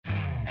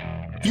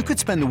You could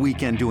spend the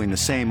weekend doing the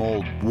same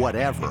old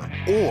whatever,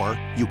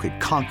 or you could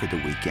conquer the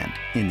weekend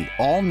in the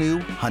all-new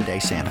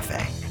Hyundai Santa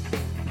Fe.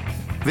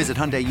 Visit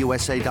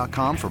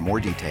HyundaiUSA.com for more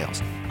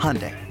details.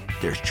 Hyundai,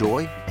 there's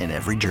joy in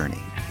every journey.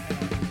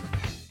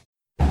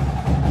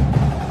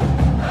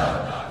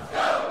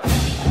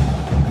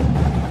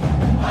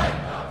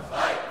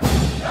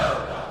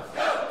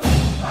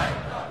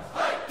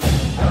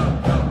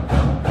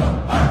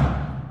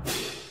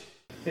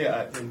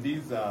 Yeah, in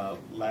these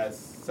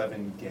last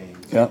 7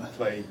 games, you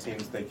play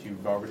teams that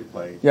you've already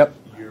played. Yep.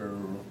 You're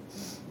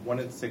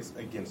 1-6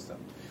 against them.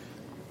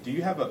 Do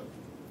you have a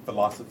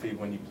philosophy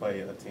when you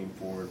play a team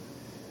for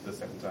the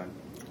second time?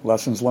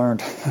 Lessons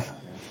learned.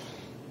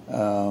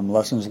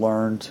 Lessons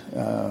learned,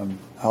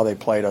 how they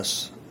played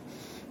us,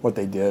 what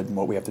they did, and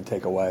what we have to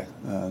take away.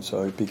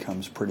 So it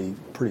becomes pretty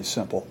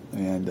simple,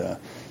 and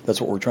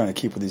that's what we're trying to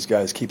keep with these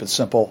guys. Keep it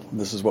simple.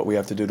 This is what we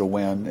have to do to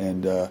win,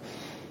 and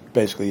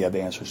basically you have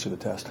the answers to the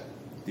test.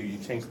 Do you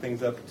change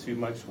things up too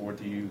much, or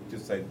do you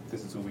just say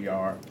this is who we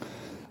are?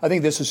 I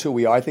think this is who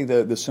we are. I think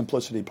the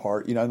simplicity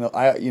part. You'll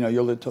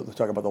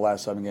talk about the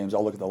last 7 games.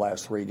 I'll look at the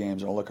last 3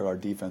 games and I'll look at our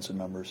defensive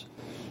numbers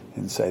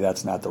and say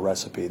that's not the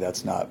recipe.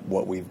 That's not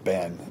what we've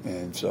been.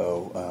 And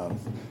so,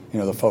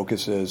 the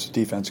focus is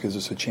defense gives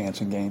us a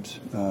chance in games,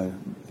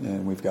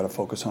 and we've got to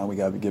focus on it. We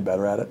got to get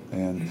better at it.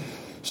 And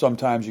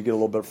sometimes you get a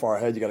little bit far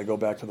ahead. You got to go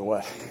back to the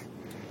what?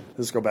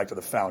 Let's go back to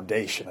the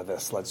foundation of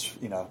this.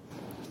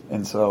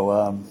 And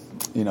so,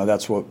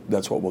 that's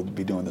what we'll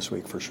be doing this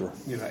week for sure.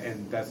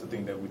 And that's the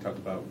thing that we talked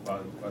about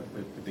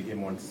with the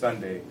game on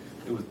Sunday.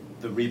 It was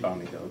the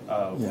rebounding,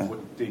 though.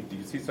 Did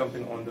you see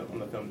something on the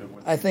film?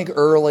 I think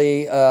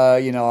early,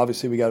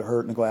 obviously we got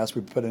hurt in the glass.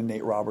 We put in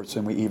Nate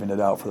Robertson. We evened it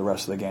out for the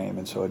rest of the game,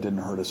 and so it didn't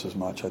hurt us as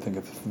much. I think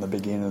if from the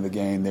beginning of the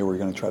game they were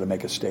going to try to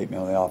make a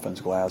statement on the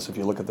offense glass. If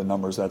you look at the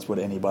numbers, that's what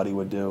anybody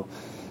would do.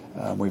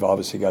 We've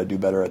obviously got to do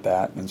better at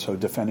that. And so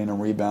defending and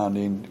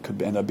rebounding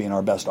could end up being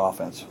our best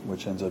offense,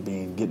 which ends up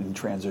being getting in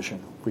transition.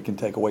 We can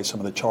take away some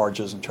of the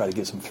charges and try to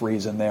get some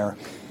threes in there.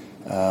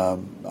 I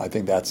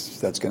think that's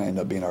going to end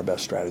up being our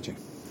best strategy.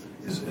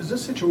 Is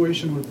this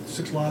situation with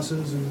 6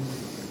 losses and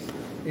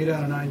 8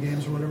 out of 9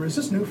 games or whatever, is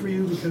this new for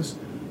you? Because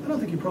I don't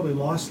think you probably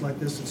lost like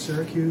this at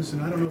Syracuse,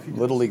 and I don't know if you did.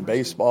 Little League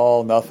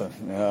baseball, nothing.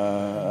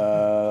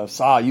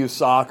 Youth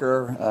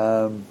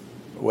soccer.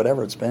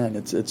 Whatever it's been,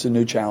 it's a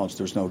new challenge.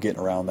 There's no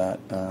getting around that.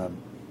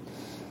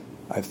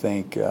 I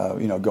think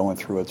going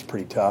through it's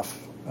pretty tough.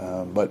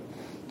 But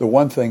the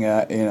one thing,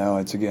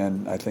 it's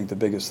again, I think the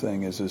biggest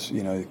thing is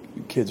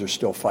kids are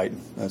still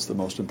fighting. That's the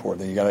most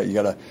important thing. You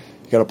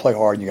gotta play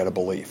hard and you gotta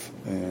believe.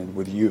 And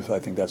with youth, I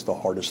think that's the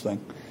hardest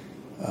thing.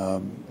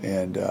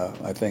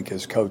 I think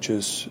as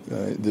coaches,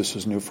 this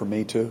is new for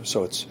me too.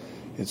 So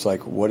it's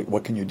like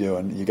what can you do?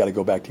 And you got to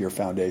go back to your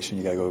foundation.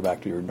 You got to go back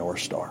to your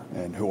North Star.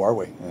 And who are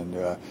we?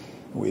 And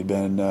we've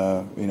been,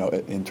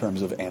 in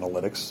terms of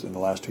analytics, in the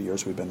last 2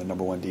 years, we've been the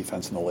number 1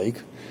 defense in the league.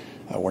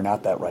 We're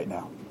not that right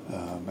now.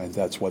 And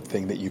that's one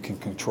thing that you can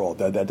control.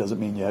 That doesn't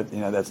mean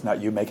that's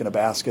not you making a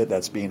basket.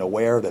 That's being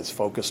aware. That's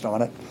focused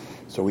on it.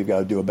 So we've got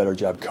to do a better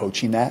job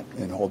coaching that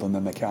and holding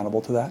them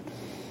accountable to that.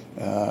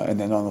 And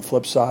then on the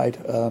flip side,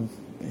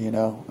 we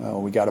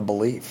got to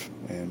believe.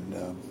 And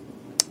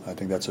I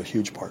think that's a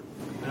huge part.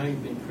 I know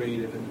you've been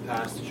creative in the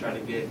past to try to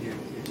get your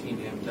team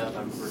amped up. I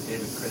remember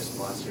David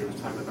Crisp last year was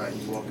talking about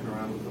you walking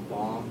around with a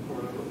bomb or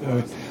whatever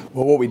it was.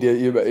 Well, what we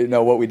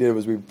did,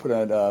 was we put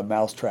on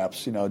mouse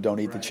traps. Don't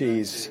eat the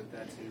cheese.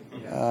 That too.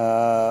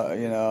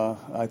 Yeah.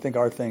 I think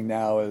our thing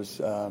now is,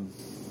 I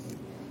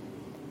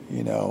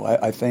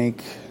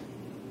think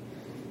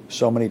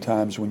so many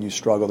times when you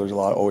struggle, there's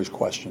always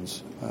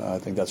questions. I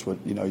think that's what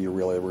you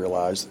really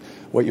realize.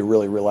 What you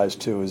really realize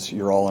too is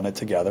you're all in it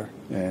together,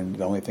 and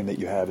the only thing that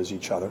you have is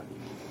each other.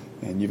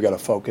 And you've got to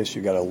focus.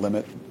 You've got to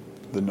limit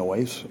the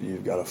noise.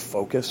 You've got to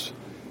focus,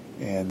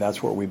 and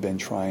that's what we've been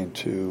trying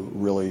to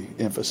really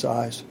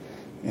emphasize.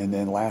 And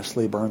then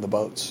lastly, burn the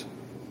boats.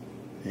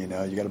 You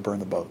got to burn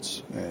the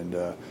boats. And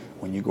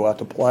when you go out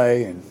to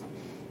play, and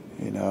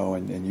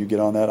and you get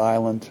on that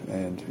island,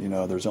 and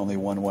there's only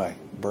one way: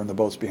 burn the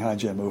boats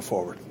behind you and move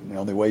forward. The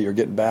only way you're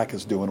getting back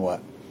is doing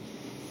what?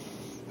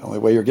 The only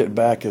way you're getting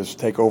back is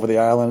take over the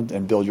island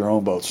and build your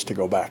own boats to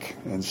go back.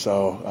 And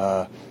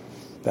so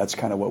that's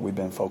kind of what we've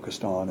been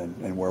focused on,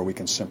 and where we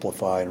can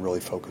simplify and really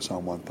focus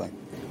on one thing.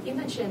 You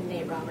mentioned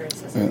Nate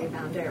Roberts as a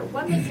rebounder.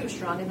 What makes him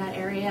strong in that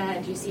area,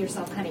 and do you see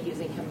yourself kind of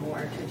using him more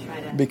to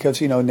try to...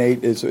 Because,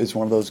 Nate is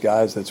one of those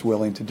guys that's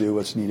willing to do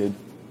what's needed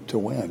to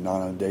win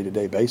on a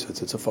day-to-day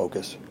basis. It's a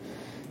focus.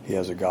 He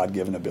has a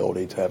God-given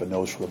ability to have a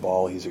nose for the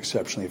ball. He's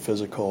exceptionally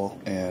physical,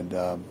 and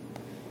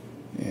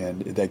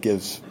that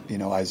gives,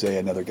 Isaiah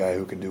another guy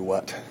who can do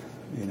what?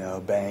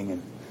 Bang.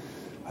 And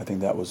I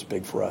think that was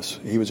big for us.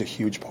 He was a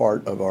huge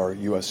part of our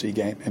USC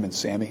game. Him and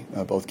Sammy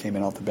both came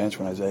in off the bench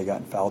when Isaiah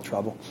got in foul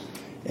trouble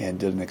and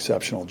did an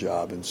exceptional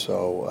job. And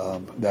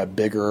so that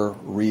bigger,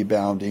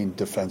 rebounding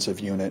defensive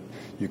unit,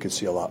 you could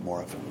see a lot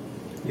more of.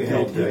 You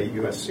held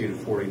USC to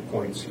 40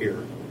 points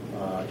here.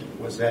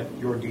 Was that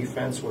your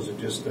defense? Was it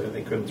just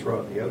they couldn't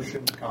throw it in the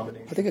ocean?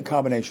 Combination? I think a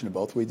combination of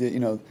both. We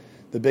did,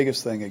 the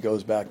biggest thing, it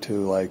goes back to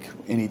like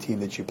any team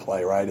that you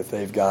play, right? If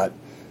they've got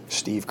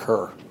Steve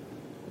Kerr,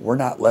 we're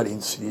not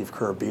letting Steve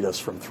Kerr beat us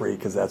from three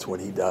because that's what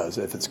he does.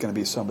 If it's going to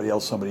be somebody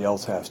else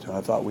has to. And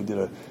I thought we did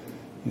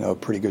a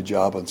pretty good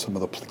job on some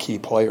of the key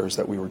players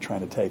that we were trying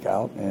to take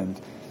out. And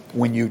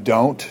when you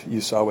don't, you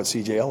saw what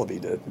C.J.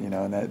 Ellaby did,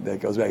 and that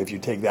goes back. If you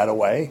take that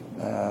away,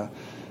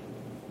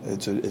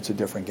 it's a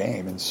different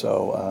game. And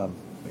so,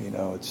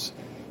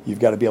 you've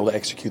got to be able to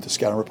execute the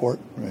scouting report,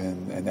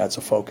 and that's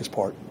a focus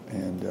part.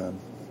 And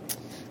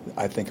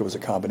I think it was a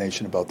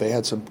combination of both. They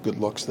had some good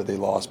looks that they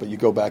lost, but you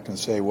go back and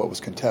say what was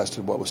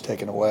contested, what was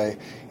taken away,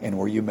 and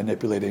were you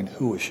manipulating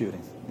who was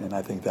shooting? And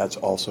I think that's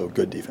also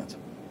good defense.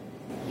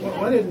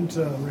 Why didn't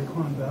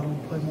Raekwon Battle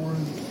play more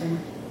in the game?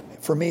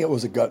 For me, it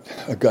was a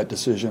gut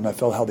decision. I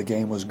felt how the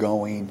game was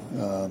going.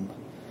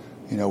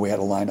 We had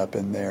a lineup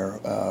in there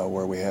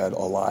where we had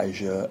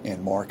Elijah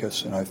and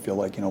Marcus, and I feel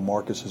like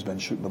Marcus has been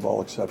shooting the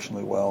ball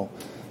exceptionally well,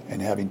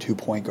 and having 2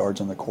 point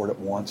guards on the court at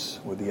once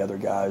with the other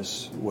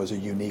guys was a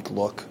unique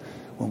look.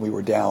 When we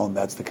were down,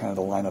 that's the kind of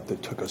the lineup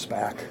that took us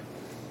back.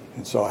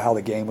 And so how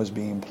the game was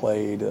being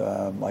played,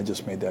 I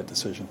just made that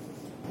decision.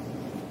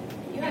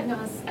 You had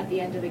Nas at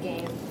the end of the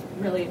game,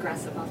 really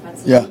aggressive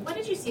offensively. Yeah. What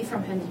did you see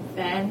from him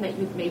then that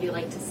you'd maybe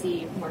like to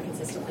see more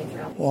consistently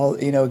throughout? Well,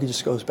 it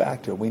just goes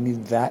back to it. We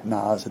need that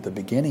Nas at the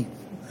beginning.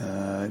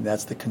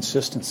 That's the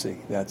consistency.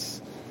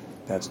 That's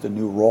the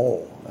new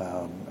role.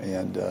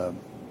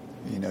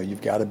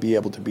 You've got to be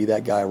able to be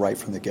that guy right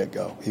from the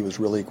get-go. He was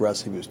really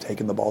aggressive. He was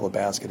taking the ball to the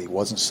basket. He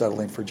wasn't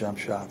settling for jump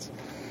shots.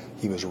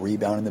 He was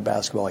rebounding the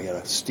basketball. He had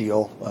a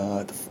steal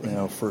at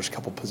the first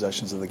couple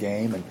possessions of the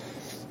game,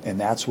 and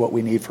that's what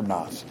we need from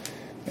Nas.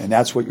 And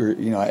that's what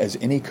as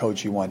any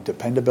coach, you want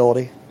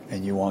dependability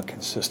and you want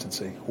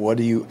consistency. When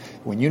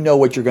you know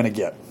what you're going to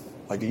get,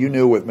 like you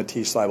knew with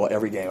Matisse Thybulle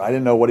every game. I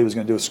didn't know what he was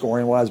going to do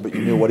scoring-wise, but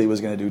you knew what he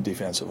was going to do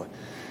defensively.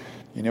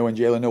 When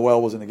Jalen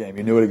Noel was in the game,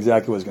 you knew what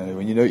exactly was going to do.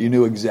 And you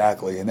knew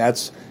exactly. And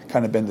that's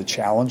kind of been the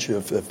challenge,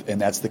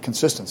 and that's the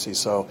consistency.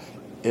 So,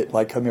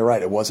 you're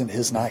right, it wasn't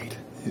his night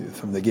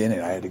from the beginning.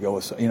 I had to go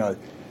with,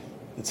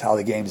 it's how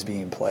the game's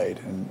being played.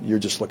 And you're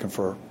just looking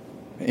for,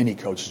 any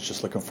coach is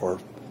just looking for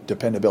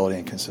dependability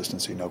and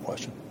consistency, no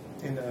question.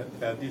 In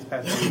these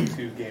past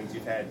 2 games,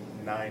 you've had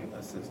 9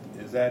 assists.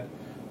 Is that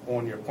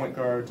on your point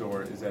guards,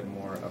 or is that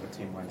more of a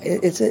team line?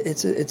 It's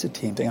a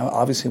team thing.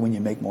 Obviously, when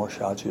you make more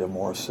shots, you have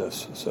more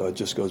assists. So it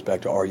just goes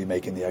back to, are you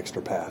making the extra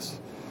pass?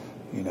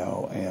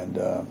 And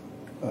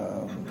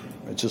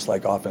it's just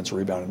like offensive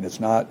rebounding. It's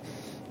not,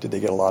 did they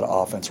get a lot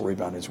of offensive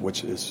rebounding,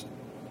 which is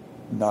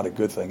not a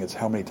good thing. It's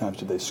how many times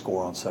did they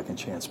score on second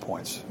chance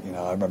points?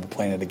 I remember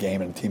playing in a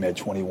game and the team had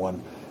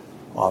 21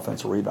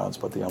 offensive rebounds,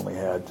 but they only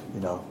had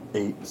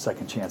 8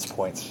 second chance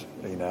points.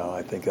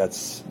 I think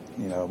that's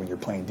when you're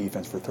playing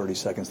defense for 30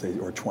 seconds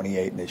or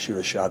 28 and they shoot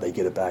a shot, they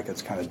get it back.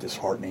 It's kind of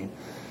disheartening.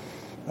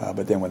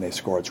 But then when they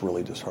score, it's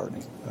really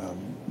disheartening.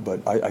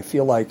 But I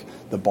feel like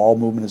the ball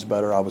movement is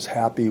better. I was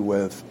happy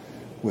with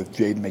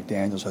Jaden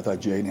McDaniels. I thought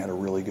Jaden had a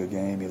really good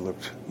game. He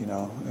looked,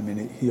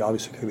 he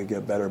obviously could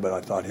get better, but I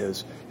thought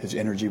his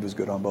energy was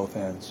good on both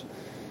ends.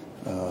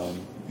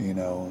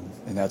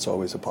 And that's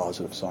always a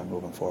positive sign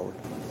moving forward.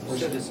 You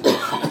said this is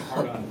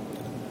hard on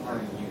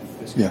youth,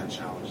 this kind of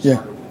challenge. It's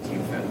harder with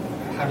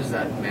youth. How does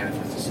that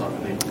manifest itself?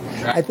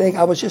 I think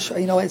I was just,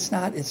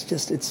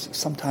 it's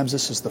sometimes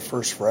this is the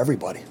first for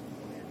everybody.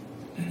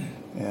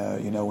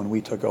 When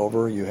we took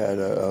over, you had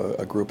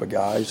a group of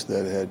guys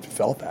that had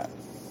felt that.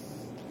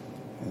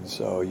 And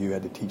so you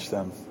had to teach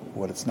them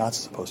what it's not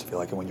supposed to feel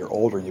like. And when you're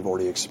older, you've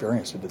already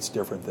experienced it. It's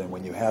different than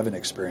when you haven't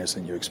experienced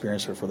it and you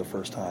experience it for the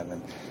first time.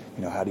 And,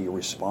 how do you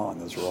respond?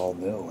 Those are all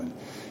new.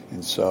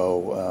 And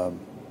so,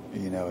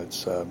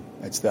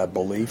 it's that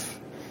belief.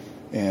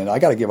 And I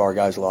got to give our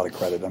guys a lot of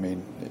credit.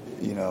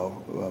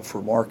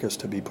 For Marcus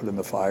to be put in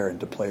the fire and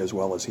to play as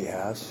well as he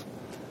has,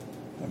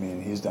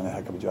 he's done a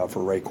heck of a job. For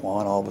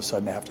Raekwon, all of a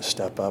sudden, to have to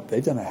step up.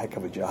 They've done a heck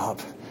of a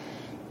job.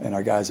 And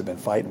our guys have been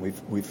fighting.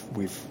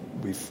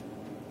 We've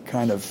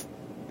kind of,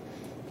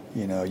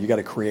 you got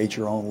to create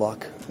your own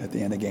luck at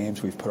the end of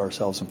games. We've put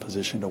ourselves in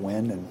position to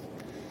win, and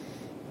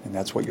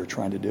that's what you're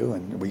trying to do.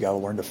 And we got to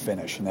learn to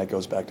finish. And that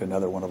goes back to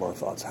another one of our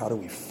thoughts. How do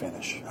we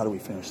finish? How do we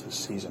finish this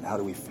season? How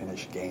do we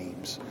finish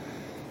games?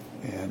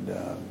 And,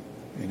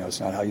 it's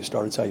not how you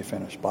start, it's how you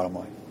finish, bottom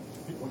line.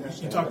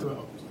 You talked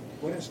about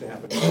what has to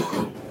happen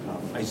to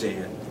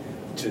Isaiah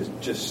to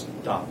just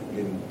stop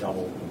getting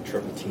double and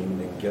triple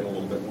teamed and get a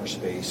little bit more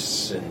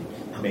space and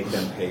make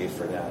them pay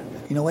for that?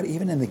 You know what?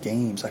 Even in the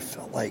games, I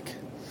felt like,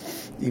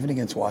 even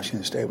against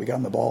Washington State, we got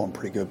him the ball in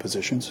pretty good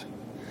positions.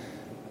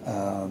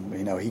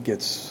 He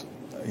gets,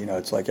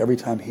 it's like every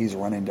time he's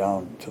running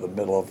down to the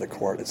middle of the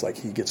court, it's like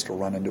he gets to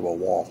run into a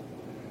wall.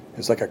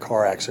 It's like a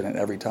car accident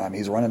every time.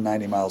 He's running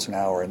 90 miles an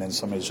hour, and then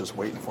somebody's just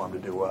waiting for him to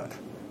do what?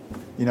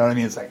 You know what I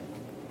mean? It's like,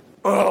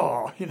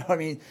 oh,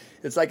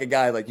 It's like a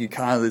guy,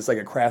 it's like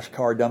a crash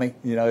car dummy,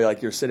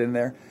 like you're sitting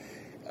there.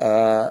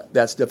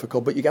 That's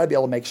difficult, but you got to be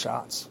able to make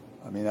shots.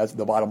 I mean, that's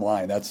the bottom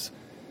line. That's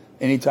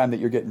anytime that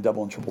you're getting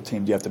double and triple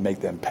teamed, you have to make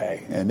them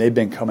pay. And they've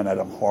been coming at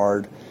them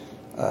hard.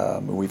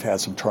 We've had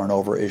some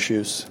turnover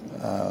issues.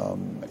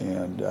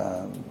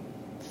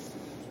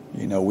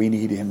 We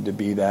need him to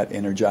be that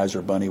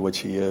Energizer Bunny, which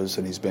he is,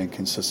 and he's been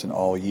consistent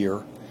all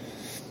year.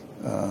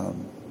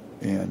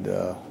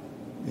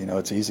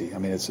 It's easy. I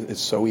mean, it's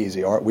so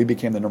easy. We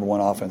became the number one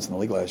offense in the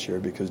league last year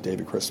because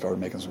David Chris started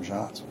making some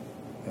shots.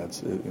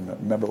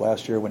 Remember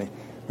last year when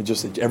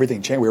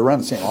everything changed. We were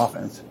running the same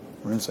offense.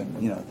 We were in the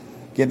same,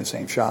 getting the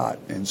same shot.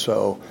 And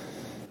so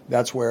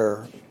that's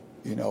where,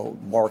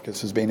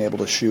 Marcus is being able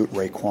to shoot.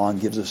 Raekwon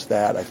gives us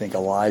that. I think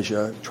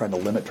Elijah trying to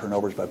limit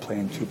turnovers by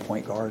playing 2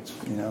 point guards,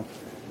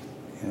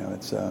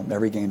 it's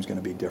every game's going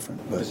to be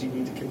different. But does he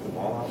need to kick the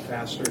ball out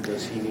faster?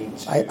 Does he need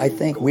to? I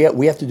think we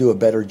have to do a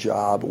better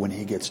job when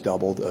he gets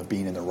doubled of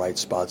being in the right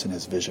spots in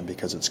his vision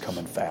because it's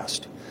coming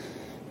fast.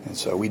 And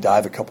so we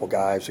dive a couple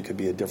guys. It could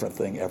be a different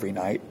thing every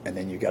night, and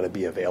then you got to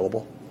be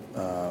available.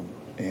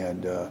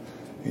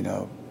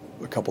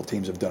 A couple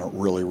teams have done it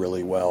really,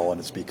 really well,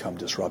 and it's become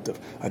disruptive.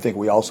 I think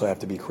we also have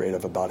to be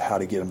creative about how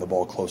to get him the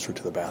ball closer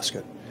to the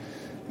basket.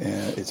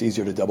 And it's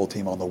easier to double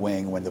team on the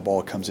wing when the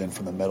ball comes in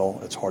from the middle.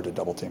 It's hard to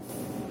double team.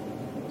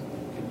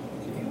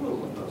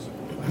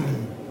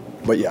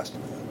 But yes.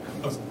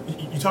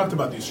 You talked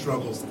about these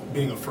struggles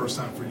being a first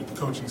time for you, the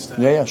coaching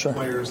staff, sure.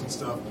 Players and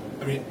stuff.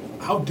 I mean,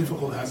 how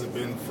difficult has it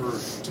been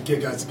to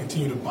get guys to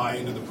continue to buy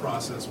into the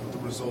process with the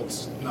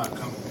results not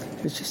coming?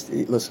 It's just,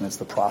 listen, it's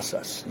the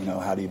process.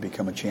 How do you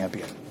become a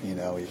champion?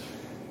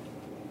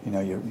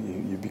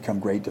 You become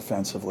great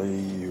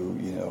defensively.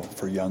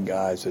 For young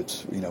guys,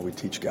 it's, we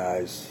teach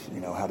guys,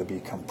 how to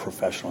become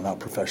professional, not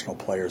professional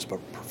players, but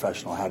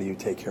professional. How do you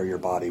take care of your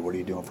body? What are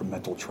you doing for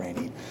mental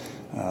training?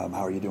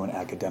 How are you doing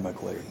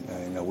academically?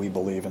 We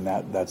believe in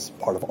that. That's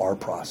part of our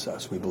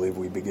process. We believe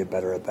we get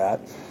better at that.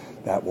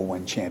 That will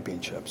win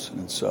championships.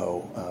 And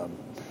so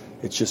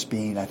it's just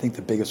being, I think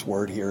the biggest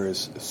word here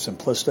is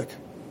simplistic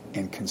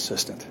and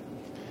consistent.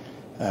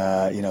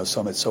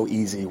 It's so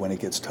easy when it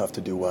gets tough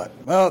to do what?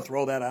 Well,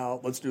 throw that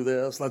out. Let's do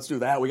this. Let's do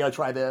that. We got to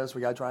try this.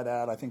 We got to try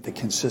that. I think the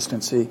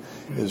consistency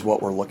is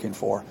what we're looking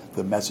for.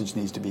 The message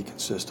needs to be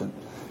consistent.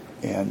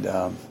 And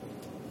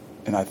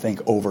I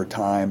think over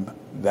time,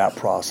 that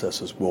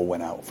process will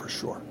win out for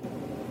sure.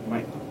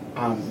 Mike,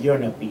 you're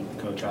an upbeat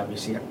coach,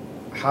 obviously.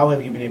 How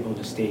have you been able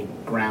to stay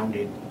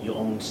grounded your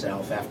own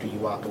self after you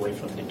walk away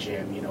from the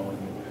gym,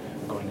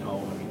 and going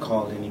home? Have you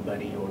called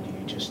anybody, or do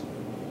you just...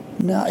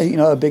 No,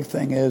 a big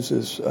thing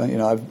is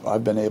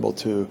I've been able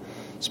to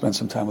spend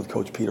some time with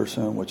Coach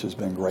Peterson, which has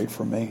been great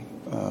for me.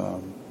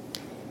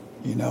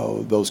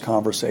 Those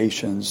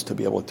conversations, to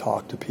be able to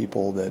talk to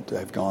people that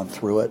have gone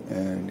through it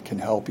and can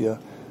help you,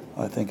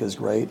 I think is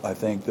great. I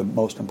think the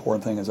most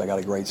important thing is I got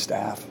a great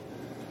staff.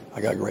 I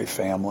got a great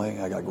family.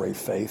 I got great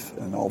faith,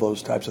 and all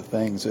those types of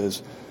things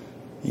is,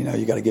 you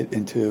got to get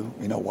into,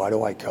 why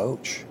do I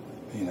coach?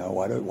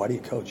 Why do you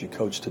coach? You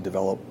coach to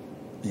develop,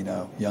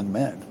 young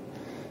men.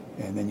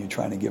 And then you're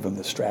trying to give them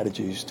the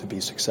strategies to be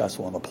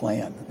successful in the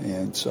plan.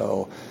 And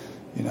so,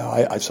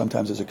 I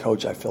sometimes as a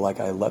coach, I feel like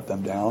I let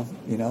them down,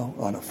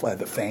 on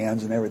the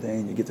fans and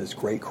everything. You get this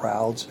great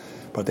crowds.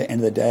 But at the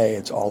end of the day,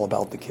 it's all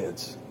about the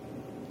kids.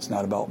 It's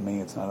not about me.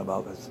 It's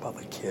about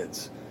the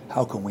kids.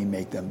 How can we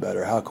make them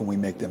better? How can we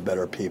make them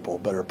better people,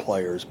 better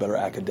players, better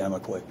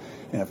academically?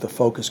 And if the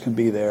focus can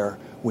be there,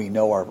 we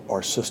know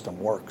our system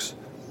works.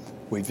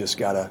 We've just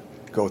got to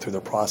go through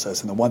the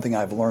process. And the one thing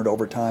I've learned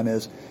over time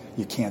is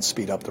you can't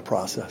speed up the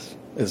process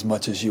as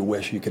much as you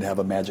wish you could have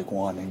a magic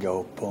wand and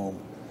go, boom.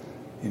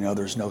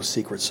 There's no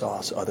secret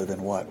sauce other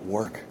than what?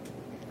 Work.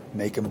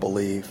 Make them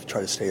believe.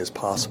 Try to stay as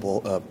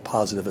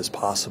positive as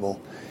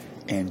possible.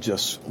 And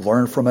just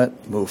learn from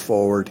it, move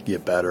forward,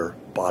 get better,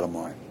 bottom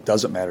line.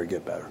 Doesn't matter,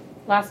 get better.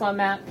 Last one,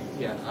 Matt.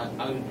 Yeah,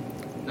 I'm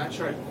not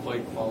sure I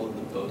quite followed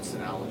the boats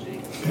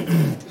analogy.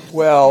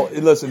 Well,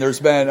 listen, there's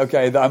been, I'm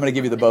going to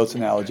give you the boats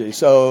analogy.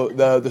 So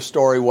the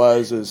story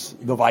is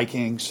the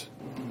Vikings,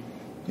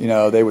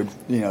 they would,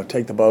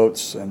 take the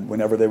boats, and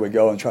whenever they would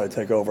go and try to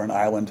take over an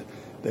island,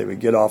 they would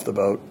get off the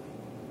boat,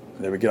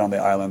 they would get on the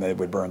island, they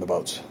would burn the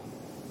boats.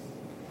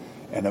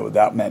 And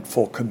that meant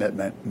full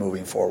commitment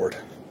moving forward.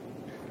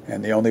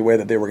 And the only way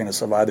that they were going to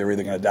survive, they were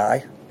either going to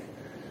die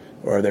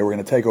or they were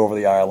going to take over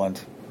the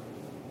island,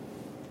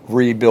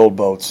 rebuild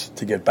boats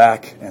to get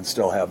back and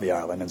still have the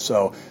island. And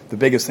so the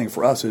biggest thing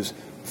for us is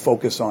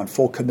focus on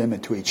full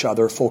commitment to each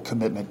other, full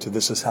commitment to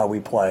this is how we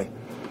play.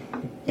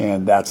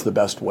 And that's the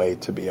best way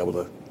to be able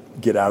to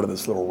get out of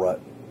this little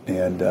rut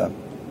and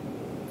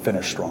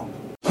finish strong.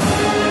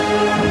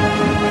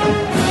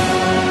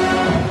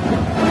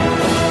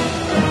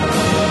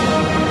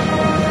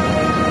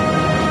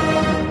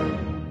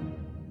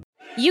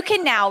 You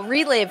can now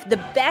relive the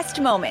best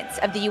moments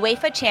of the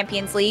UEFA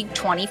Champions League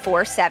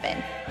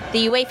 24/7.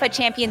 The UEFA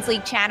Champions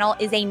League channel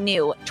is a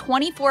new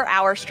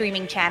 24-hour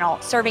streaming channel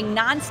serving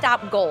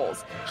non-stop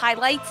goals,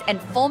 highlights, and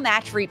full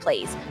match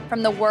replays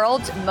from the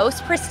world's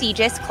most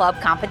prestigious club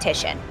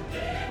competition.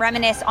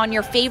 Reminisce on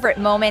your favorite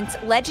moments,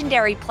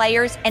 legendary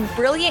players, and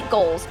brilliant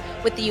goals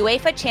with the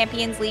UEFA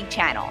Champions League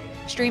channel,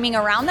 streaming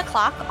around the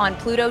clock on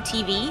Pluto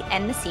TV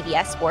and the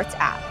CBS Sports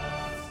app.